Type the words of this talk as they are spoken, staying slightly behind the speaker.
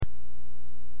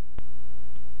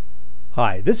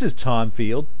Hi, this is Tom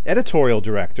Field, Editorial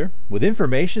Director with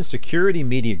Information Security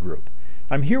Media Group.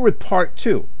 I'm here with part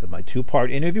two of my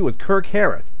two-part interview with Kirk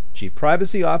Hareth, Chief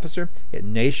Privacy Officer at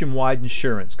Nationwide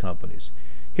Insurance Companies.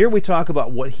 Here we talk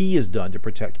about what he has done to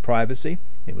protect privacy,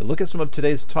 and we look at some of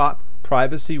today's top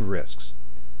privacy risks.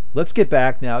 Let's get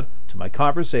back now to my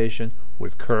conversation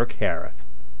with Kirk Hareth.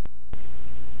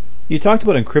 You talked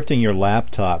about encrypting your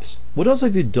laptops. What else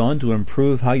have you done to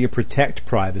improve how you protect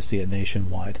privacy at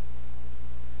Nationwide?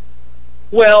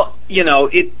 Well,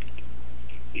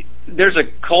 there's a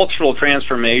cultural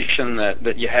transformation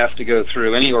that you have to go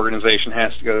through. Any organization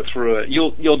has to go through it.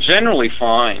 You'll generally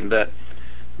find that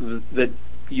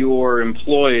your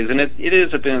employees, and it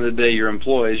is at the end of the day your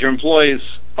employees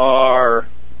are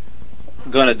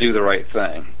going to do the right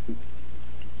thing.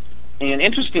 And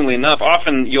interestingly enough,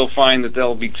 often you'll find that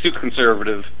they'll be too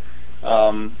conservative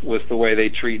with the way they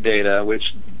treat data,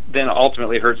 which then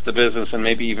ultimately hurts the business and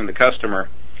maybe even the customer.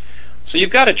 So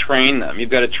you've got to train them. You've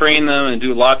got to train them and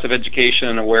do lots of education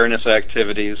and awareness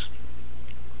activities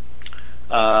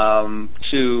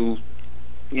to,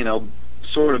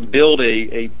 sort of build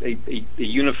a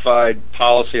unified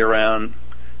policy around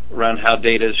how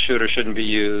data should or shouldn't be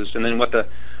used, and then what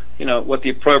the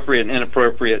appropriate and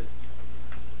inappropriate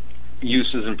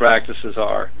uses and practices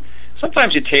are.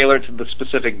 Sometimes you tailor it to the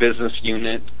specific business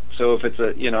unit. So if if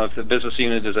the business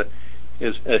unit is a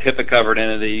HIPAA covered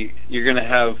entity, you're going to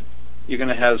have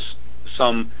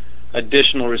some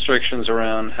additional restrictions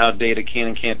around how data can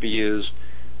and can't be used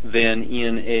than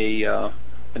in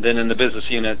the business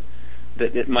unit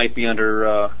that it might be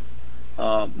under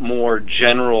more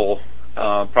general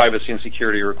privacy and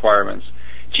security requirements.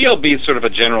 GLB is sort of a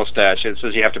general statute. It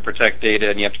says you have to protect data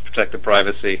and you have to protect the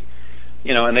privacy,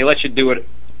 and they let you do it,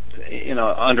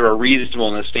 under a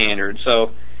reasonableness standard.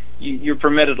 So you're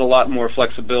permitted a lot more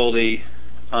flexibility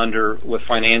with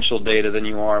financial data than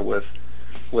you are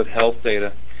with health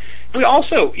data. We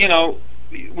also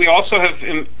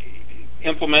have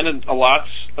implemented a lot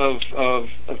of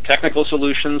technical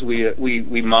solutions.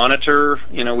 We monitor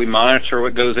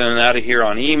what goes in and out of here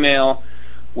on email.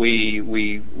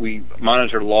 We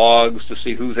monitor logs to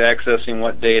see who's accessing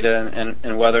what data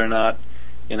and whether or not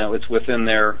it's within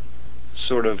their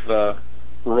sort of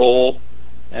role,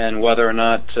 and whether or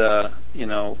not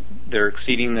they're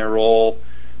exceeding their role.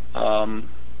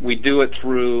 We do it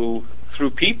through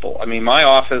people. I mean, my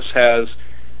office has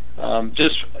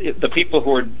just the people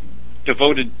who are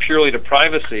devoted purely to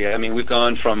privacy. I mean, we've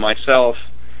gone from myself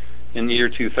in the year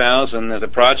 2000 as a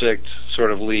project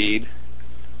sort of lead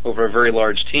over a very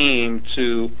large team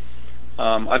to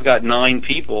I've got 9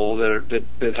 people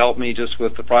that help me just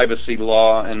with the privacy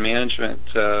law and management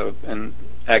and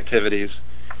activities,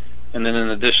 and then an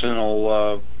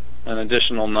additional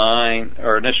 9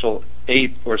 or initial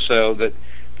 8 or so that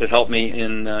help me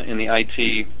in the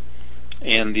IT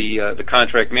and the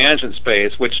contract management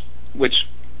space, which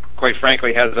quite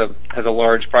frankly has a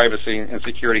large privacy and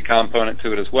security component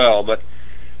to it as well. But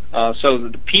so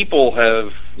the people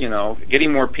have,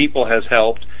 getting more people has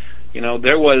helped.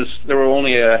 There were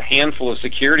only a handful of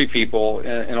security people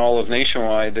in all of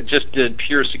Nationwide that just did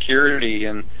pure security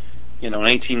in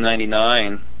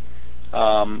 1999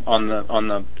 on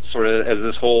the sort of as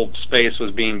this whole space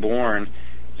was being born,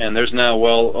 and there's now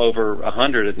well over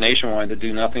 100 at Nationwide that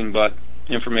do nothing but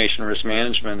information risk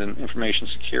management and information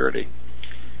security.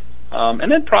 And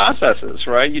then processes,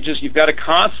 right? You've got to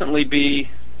constantly be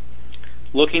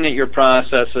looking at your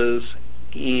processes,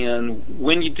 and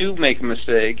when you do make a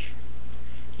mistake,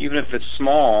 even if it's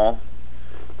small,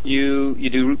 you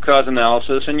do root cause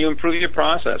analysis and you improve your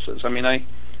processes. I mean,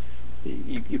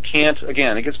 you can't,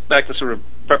 again, it gets back to sort of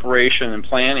preparation and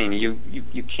planning.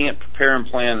 You can't prepare and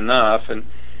plan enough, and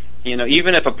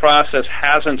even if a process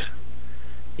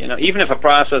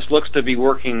looks to be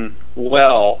working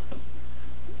well,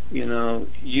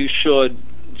 you should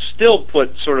still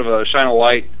put sort of shine a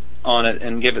light on it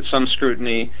and give it some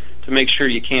scrutiny to make sure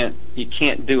you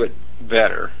can't do it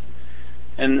better.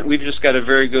 And we've got a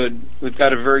very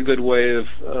good way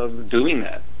of doing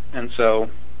that. And so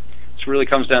it really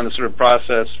comes down to sort of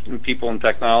process and people and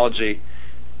technology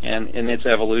and its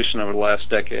evolution over the last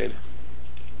decade.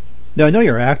 Now, I know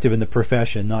you're active in the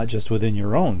profession, not just within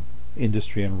your own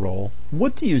industry and role.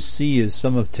 What do you see as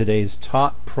some of today's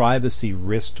top privacy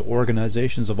risks to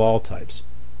organizations of all types?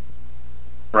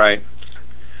 Right.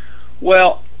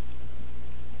 Well,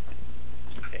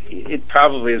 it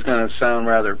probably is going to sound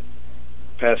rather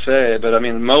passe, but I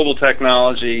mean, mobile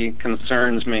technology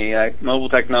concerns me. Mobile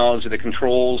technology, the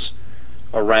controls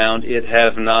around it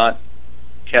have not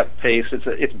kept pace.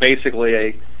 It's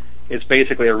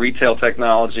basically a retail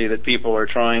technology that people are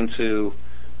trying to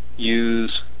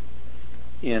use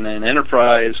in an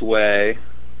enterprise way.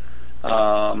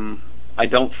 I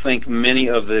don't think many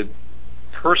of the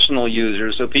personal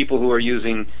users, so people who are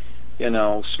using,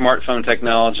 smartphone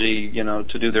technology,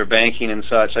 to do their banking and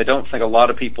such, I don't think a lot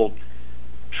of people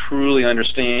truly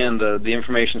understand the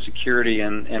information security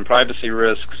and privacy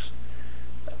risks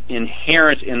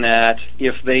inherent in that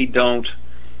if they don't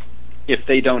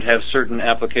have certain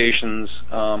applications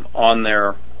on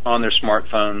their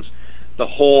smartphones. The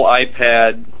whole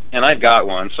iPad, and I've got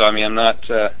one, so I'm not.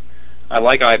 I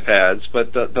like iPads,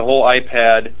 but the whole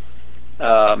iPad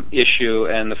issue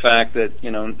and the fact that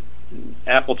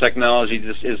Apple technology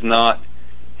just has not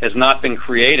been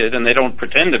created, and they don't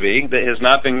pretend to be. That has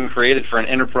not been created for an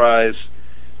enterprise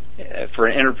as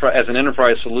an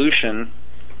enterprise solution.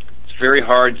 It's very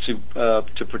hard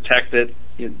to protect it.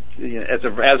 As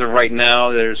of right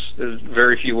now, there's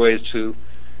very few ways to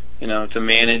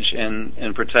manage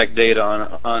and protect data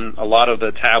on a lot of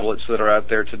the tablets that are out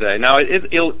there today. Now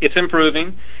it's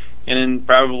improving, and in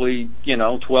probably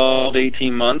 12 to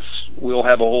 18 months we'll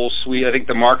have a whole suite. I think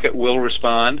the market will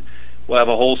respond. We'll have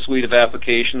a whole suite of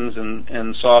applications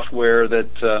and software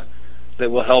that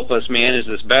will help us manage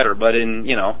this better. But in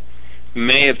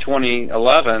May of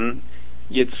 2011,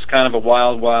 it's kind of a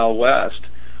wild west.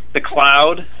 The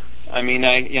cloud.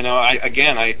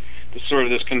 Sort of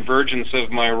this convergence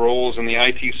of my roles in the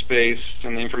IT space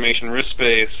and the information risk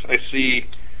space. I see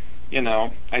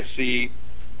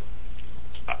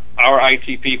our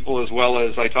IT people, as well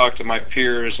as I talk to my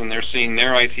peers, and they're seeing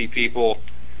their IT people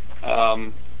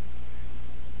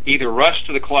either rush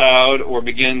to the cloud or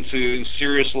begin to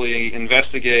seriously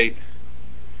investigate,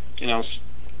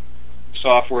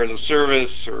 software as a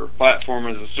service or platform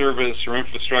as a service or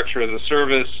infrastructure as a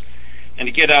service, and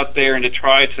to get out there and to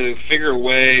try to figure a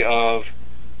way of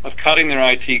cutting their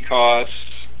IT costs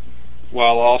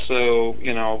while also,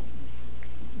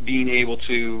 being able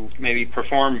to maybe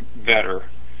perform better.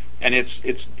 And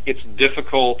it's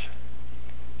difficult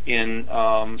in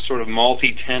sort of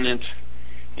multi-tenant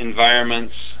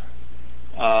environments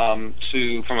as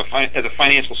a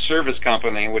financial service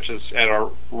company, which is at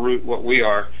our root what we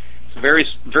are. It's very,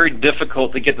 very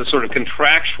difficult to get the sort of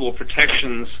contractual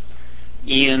protections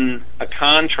in a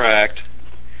contract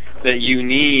that you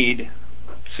need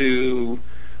to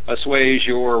assuage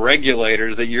your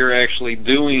regulators that you're actually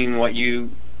doing what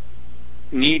you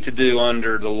need to do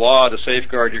under the law to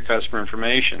safeguard your customer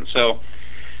information. So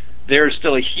there's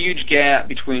still a huge gap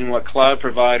between what cloud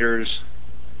providers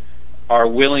are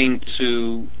willing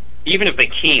to, even if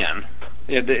they can,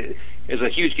 there's a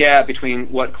huge gap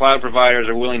between what cloud providers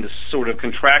are willing to sort of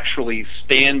contractually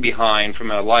stand behind from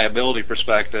a liability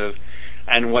perspective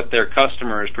and what their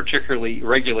customers, particularly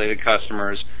regulated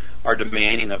customers, are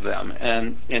demanding of them.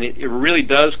 And it really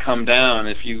does come down,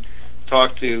 if you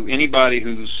talk to anybody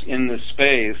who's in this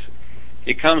space,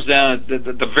 it comes down to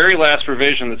the very last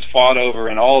provision that's fought over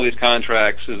in all these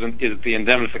contracts is the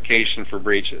indemnification for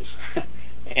breaches.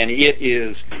 And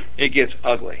it gets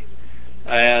ugly.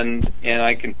 And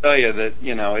I can tell you that,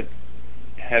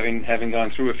 having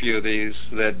gone through a few of these,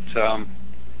 that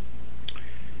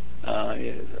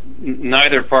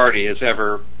neither party is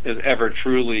ever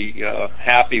truly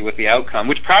happy with the outcome,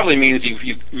 which probably means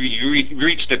you've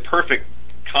reached a perfect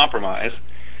compromise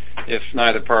if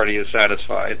neither party is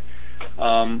satisfied.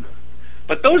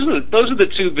 But those are the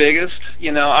two biggest.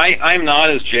 I'm not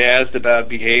as jazzed about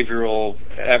behavioral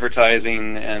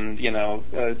advertising and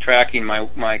tracking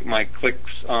my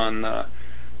clicks on the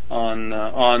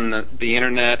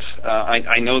internet.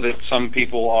 I know that some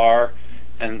people are.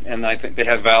 And I think they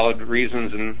have valid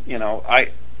reasons, and I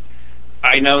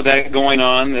know that going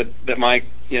on that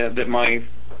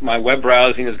my web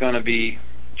browsing is going to be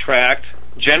tracked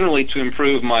generally to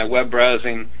improve my web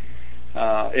browsing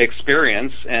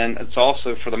experience, and it's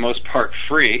also for the most part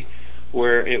free,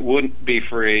 where it wouldn't be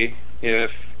free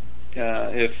if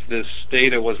this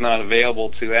data was not available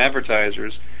to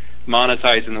advertisers.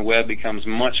 Monetizing the web becomes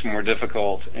much more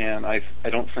difficult, and I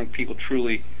don't think people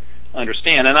truly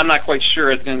understand, and I'm not quite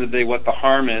sure at the end of the day what the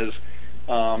harm is.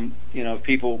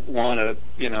 People want to,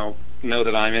 know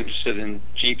that I'm interested in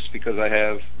Jeeps because I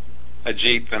have a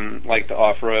Jeep and like to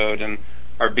off-road, and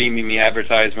are beaming me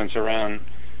advertisements around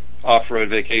off-road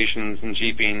vacations and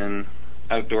Jeeping and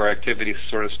outdoor activities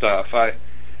sort of stuff.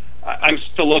 I'm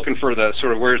still looking for the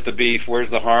sort of where's the beef, where's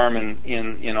the harm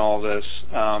in all this.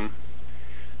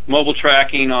 Mobile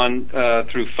tracking on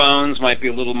through phones might be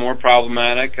a little more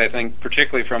problematic, I think,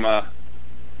 particularly from a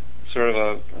sort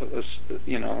of a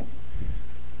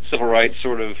civil rights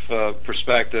sort of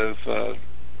perspective.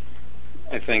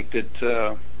 I think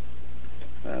that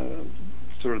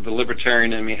sort of the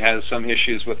libertarian in me has some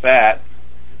issues with that,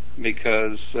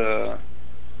 because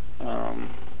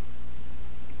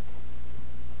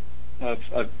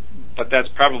but that's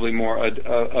probably more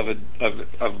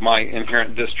of my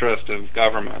inherent distrust of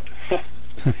government.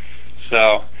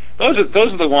 So those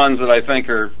are the ones that I think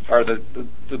are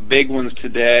the big ones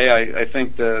today. I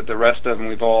think the rest of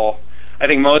them I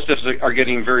think most of us are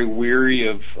getting very weary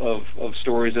of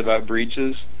stories about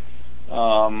breaches.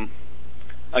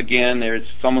 Again,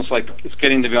 it's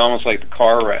getting to be almost like the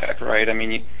car wreck, right? I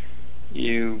mean,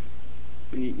 you've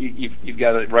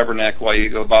got a rubberneck while you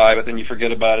go by, but then you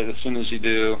forget about it as soon as you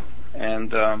do.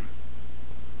 And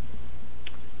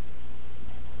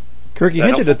Kirk, you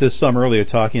hinted at this some earlier,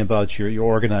 talking about your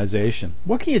organization.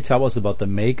 What can you tell us about the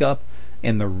makeup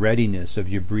and the readiness of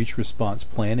your breach response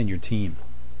plan and your team?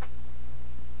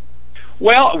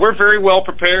 Well, we're very well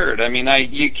prepared. I mean,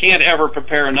 you can't ever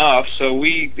prepare enough. So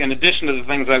we, in addition to the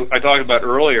things I talked about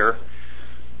earlier,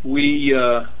 we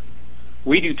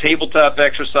do tabletop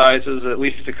exercises at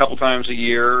least a couple times a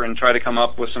year and try to come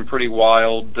up with some pretty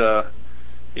wild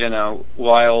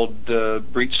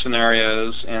breach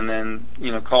scenarios, and then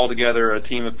call together a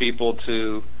team of people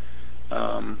to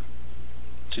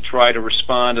try to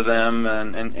respond to them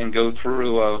and go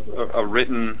through a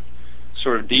written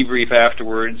sort of debrief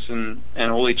afterwards and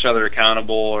hold each other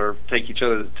accountable or take each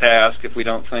other to task if we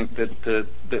don't think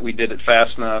that we did it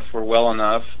fast enough or well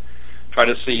enough. Try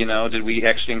to see, did we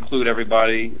actually include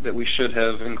everybody that we should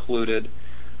have included.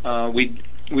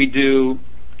 We do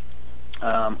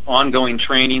ongoing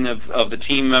training of the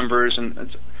team members,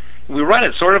 and we run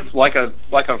it sort of like a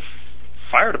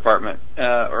fire department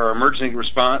or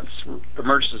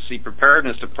emergency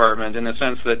preparedness department, in the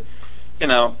sense that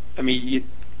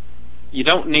you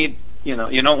don't need you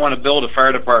don't want to build a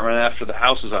fire department after the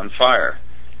house is on fire.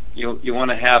 You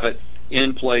want to have it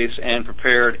in place and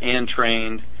prepared and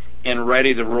trained and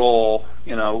ready to roll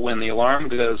when the alarm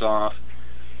goes off.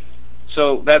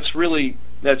 So that's really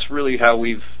how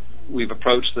we've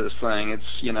approached this thing.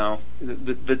 It's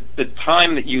the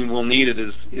time that you will need it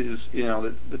is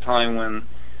the time when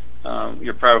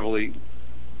you're probably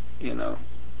the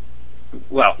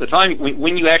time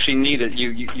when you actually need it.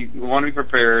 You want to be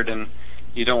prepared, and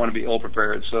you don't want to be ill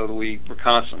prepared. So we're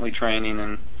constantly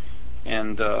training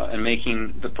and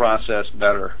making the process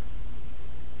better.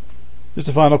 Just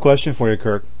a final question for you,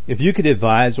 Kirk. If you could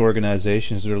advise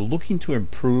organizations that are looking to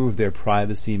improve their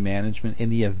privacy management in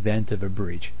the event of a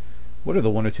breach, what are the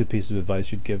one or two pieces of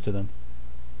advice you'd give to them?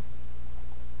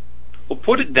 Well,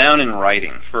 put it down in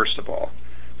writing, first of all.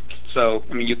 So,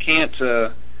 you can't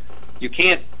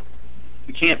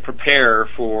prepare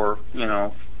for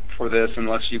this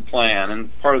unless you plan.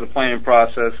 And part of the planning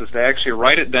process is to actually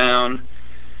write it down.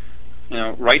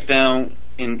 Write down.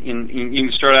 You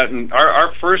can start out in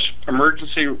our first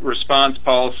emergency response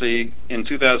policy in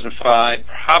 2005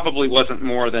 probably wasn't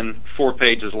more than 4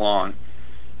 pages long,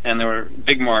 and there were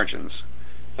big margins.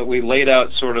 But we laid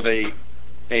out sort of a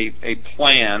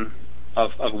plan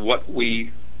of what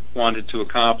we wanted to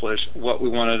accomplish, what we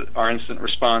wanted our incident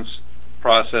response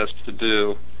process to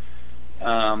do.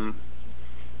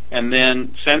 And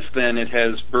then, since then, it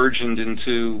has burgeoned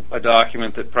into a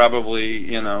document that probably,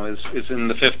 is in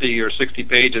the 50 or 60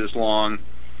 pages long,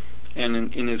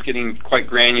 and is getting quite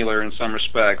granular in some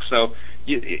respects. So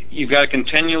you've got to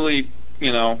continually,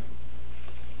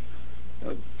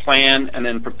 plan and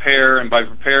then prepare. And by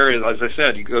prepare, as I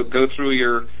said, you go through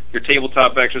your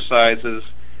tabletop exercises,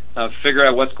 figure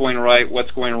out what's going right,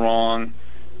 what's going wrong,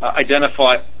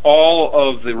 identify all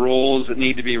of the roles that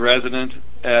need to be resident,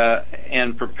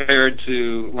 and prepared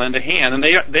to lend a hand. And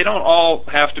they don't all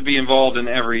have to be involved in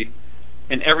every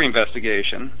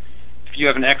investigation. If you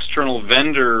have an external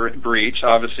vendor breach,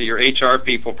 obviously your HR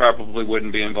people probably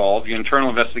wouldn't be involved. Your internal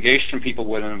investigation people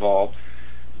wouldn't involve.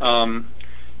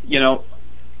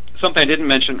 Something I didn't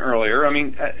mention earlier.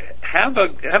 Have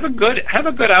a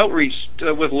good outreach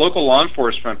with local law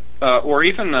enforcement, or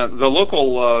even the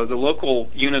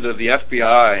local unit of the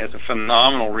FBI is a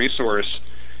phenomenal resource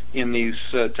in these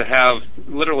to have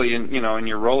literally in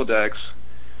your Rolodex,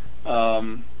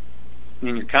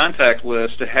 in your contact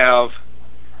list to have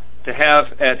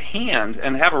at hand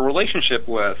and have a relationship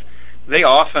with. They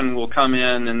often will come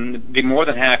in and be more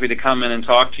than happy to come in and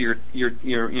talk to your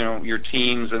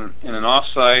teams in an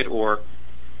offsite or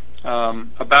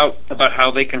about how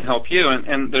they can help you.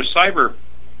 And their cyber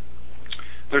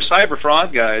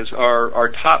fraud guys are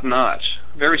top notch,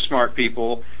 very smart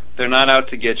people. They're not out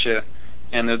to get you,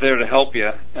 and they're there to help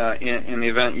you in the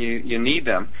event you need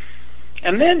them.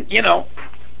 And then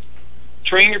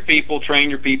train your people.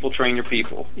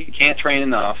 You can't train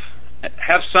enough.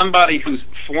 Have somebody who's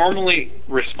formally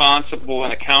responsible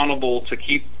and accountable to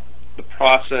keep the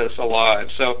process alive.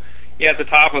 So, yeah, at the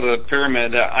top of the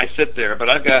pyramid, I sit there,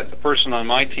 but I've got a person on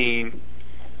my team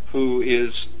who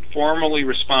is formally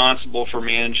responsible for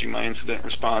managing my incident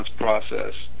response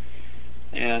process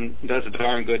and does a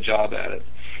darn good job at it.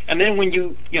 And then when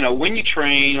you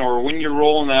train or when you're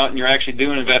rolling out and you're actually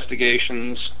doing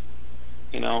investigations,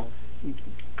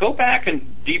 go back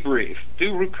and debrief,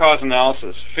 do root cause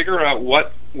analysis, figure out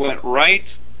what went right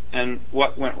and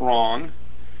what went wrong,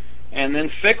 and then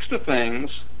fix the things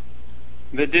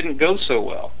that didn't go so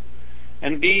well.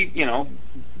 And be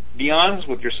honest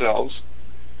with yourselves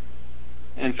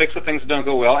and fix the things that don't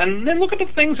go well, and then look at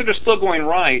the things that are still going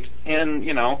right and,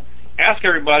 ask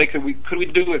everybody, could we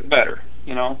do it better?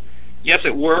 Yes,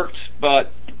 it worked,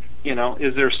 but,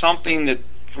 is there something that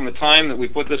from the time that we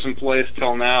put this in place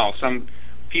till now, some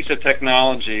piece of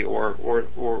technology or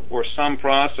some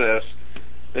process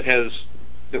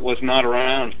that was not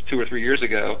around 2 or 3 years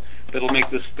ago that'll make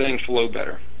this thing flow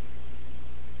better?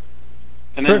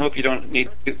 And then hope you don't need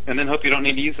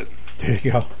to use it. There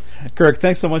you go. Kirk,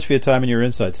 thanks so much for your time and your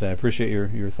insight today. I appreciate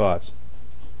your thoughts.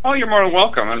 Oh, you're more than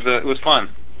welcome. It was fun.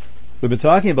 We've been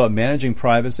talking about managing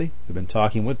privacy. We've been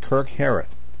talking with Kirk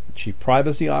Harrith, the Chief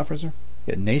Privacy Officer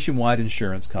at Nationwide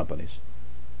Insurance Companies.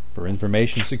 For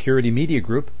Information Security Media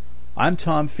Group, I'm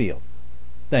Tom Field.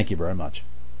 Thank you very much.